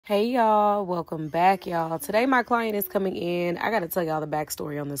Hey y'all, welcome back y'all. Today my client is coming in. I gotta tell y'all the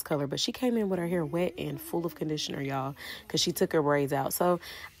backstory on this color, but she came in with her hair wet and full of conditioner, y'all, because she took her braids out. So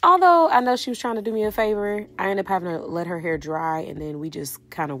although I know she was trying to do me a favor, I ended up having to let her hair dry and then we just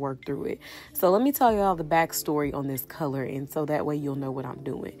kind of worked through it. So let me tell y'all the backstory on this color, and so that way you'll know what I'm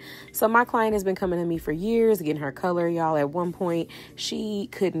doing. So my client has been coming to me for years, getting her color, y'all. At one point, she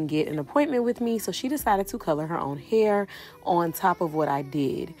couldn't get an appointment with me, so she decided to color her own hair on top of what I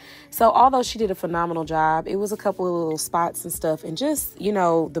did. So although she did a phenomenal job, it was a couple of little spots and stuff, and just, you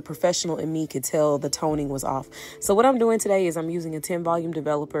know, the professional in me could tell the toning was off. So what I'm doing today is I'm using a 10 volume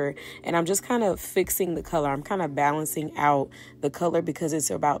developer, and I'm just kind of fixing the color. I'm kind of balancing out the color because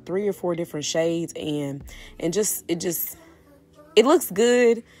it's about 3 or 4 different shades, and it looks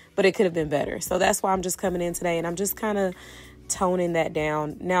good, but it could have been better. So that's why I'm just coming in today, and I'm just kind of toning that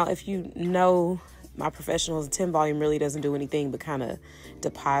down. Now, if you know my professionals, 10 volume really doesn't do anything but kind of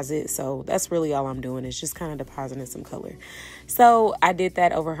deposit. So that's really all I'm doing, is just kind of depositing some color. So I did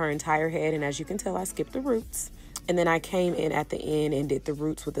that over her entire head, and as you can tell, I skipped the roots. And then I came in at the end and did the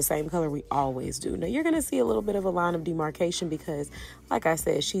roots with the same color we always do. Now you're going to see a little bit of a line of demarcation because, like I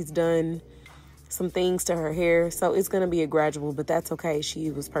said, she's done some things to her hair, so it's going to be a gradual, but that's okay.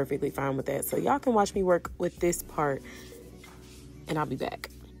 She was perfectly fine with that. So y'all can watch me work with this part, and I'll be back.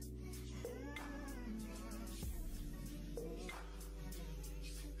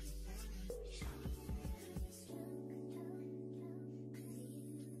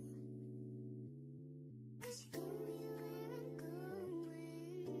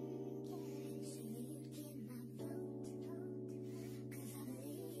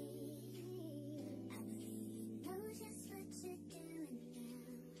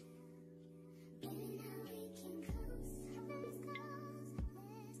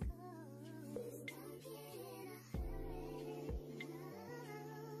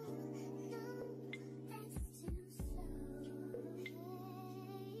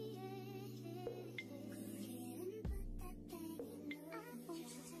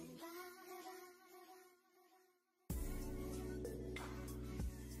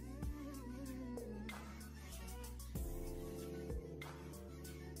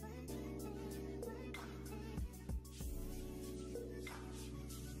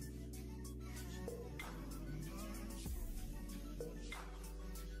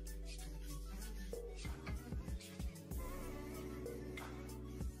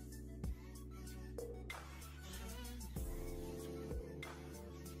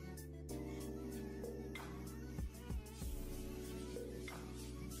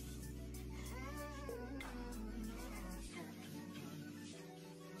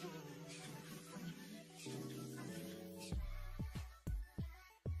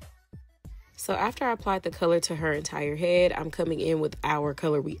 So after I applied the color to her entire head, I'm coming in with our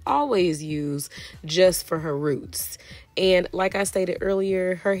color we always use just for her roots. And like I stated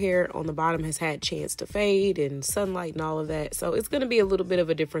earlier, her hair on the bottom has had chance to fade and sunlight and all of that. So it's going to be a little bit of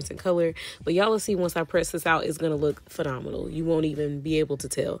a difference in color. But y'all will see once I press this out, it's going to look phenomenal. You won't even be able to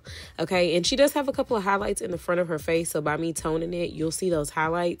tell. Okay, and she does have a couple of highlights in the front of her face. So by me toning it, you'll see those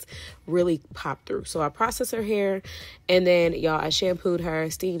highlights really pop through. So I processed her hair, and then, y'all, I shampooed her,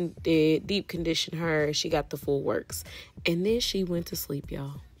 steamed it, deep conditioned her. She got the full works. And then she went to sleep,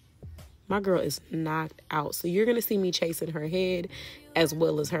 y'all. My girl is knocked out. So you're going to see me chasing her head as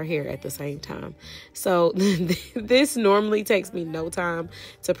well as her hair at the same time. So this normally takes me no time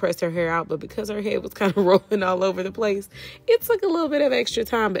to press her hair out, but because her head was kind of rolling all over the place, it took a little bit of extra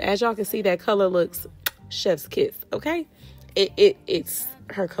time. But as y'all can see, that color looks chef's kiss, okay? It's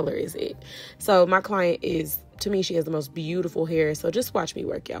her color is it. So my client is, to me, she has the most beautiful hair. So just watch me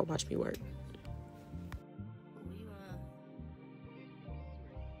work, y'all. Watch me work.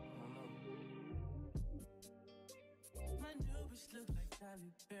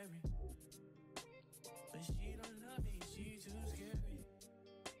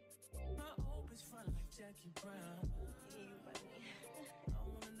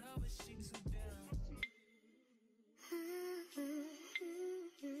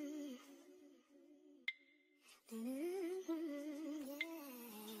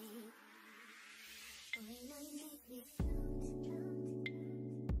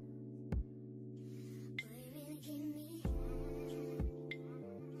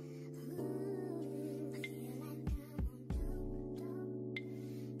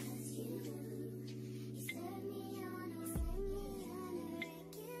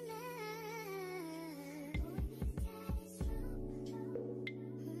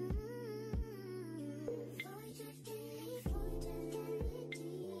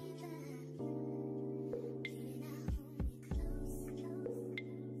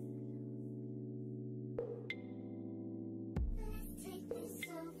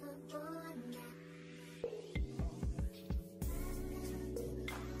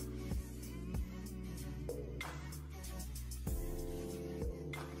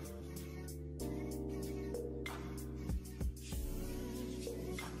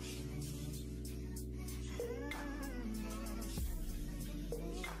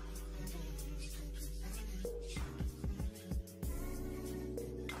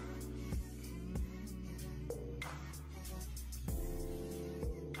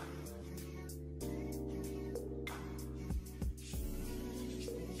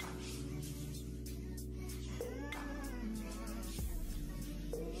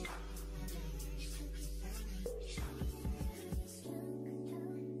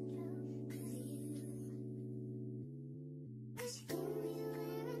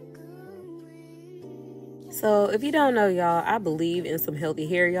 So if you don't know, y'all, I believe in some healthy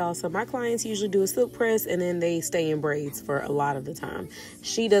hair, y'all. So my clients usually do a silk press and then they stay in braids for a lot of the time.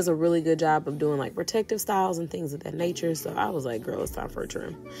 She does a really good job of doing like protective styles and things of that nature. So I was like, girl, it's time for a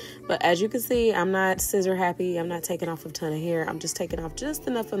trim. But as you can see, I'm not scissor happy. I'm not taking off a ton of hair. I'm just taking off just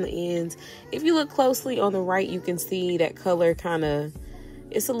enough on the ends. If you look closely on the right, you can see that color kind of,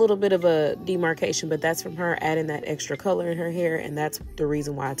 it's a little bit of a demarcation, but that's from her adding that extra color in her hair, and that's the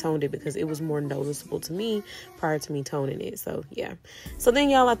reason why I toned it, because it was more noticeable to me prior to me toning it. So yeah. So then,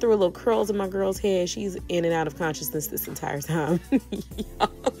 y'all, I threw a little curls in my girl's head. She's in and out of consciousness this entire time.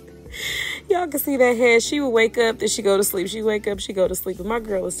 Y'all can see that head. She would wake up, then she go to sleep. She wake up, she go to sleep. And my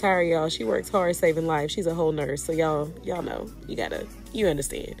girl is tired, y'all. She works hard saving lives. She's a whole nurse. So y'all know. You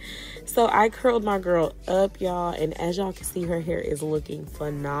understand. So I curled my girl up, y'all. And as y'all can see, her hair is looking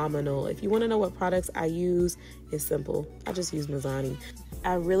phenomenal. If you want to know what products I use, it's simple. I just use Mizani.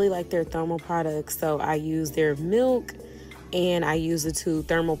 I really like their thermal products. So I use their milk, and I use the two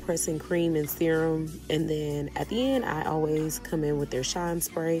thermal pressing cream and serum. And then at the end, I always come in with their shine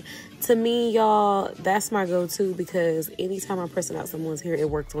spray. To me, y'all, that's my go-to, because anytime I'm pressing out someone's hair, it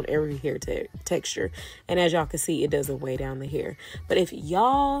works on every hair texture. And as y'all can see, it doesn't weigh down the hair. But if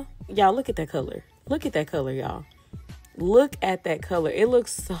y'all look at that color. Look at that color, y'all. Look at that color. It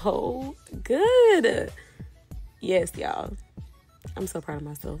looks so good. Yes, y'all. I'm so proud of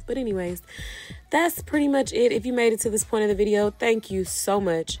myself. But anyways, that's pretty much it. If you made it to this point of the video, thank you so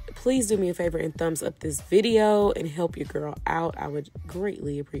much. Please do me a favor and thumbs up this video and help your girl out. I would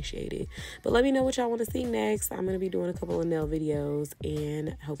greatly appreciate it. But let me know what y'all want to see next. I'm going to be doing a couple of nail videos,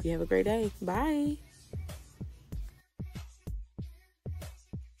 and hope you have a great day. Bye.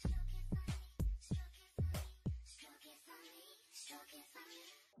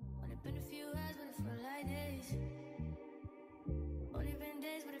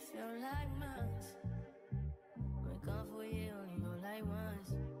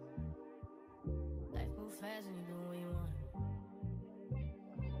 Fast and you do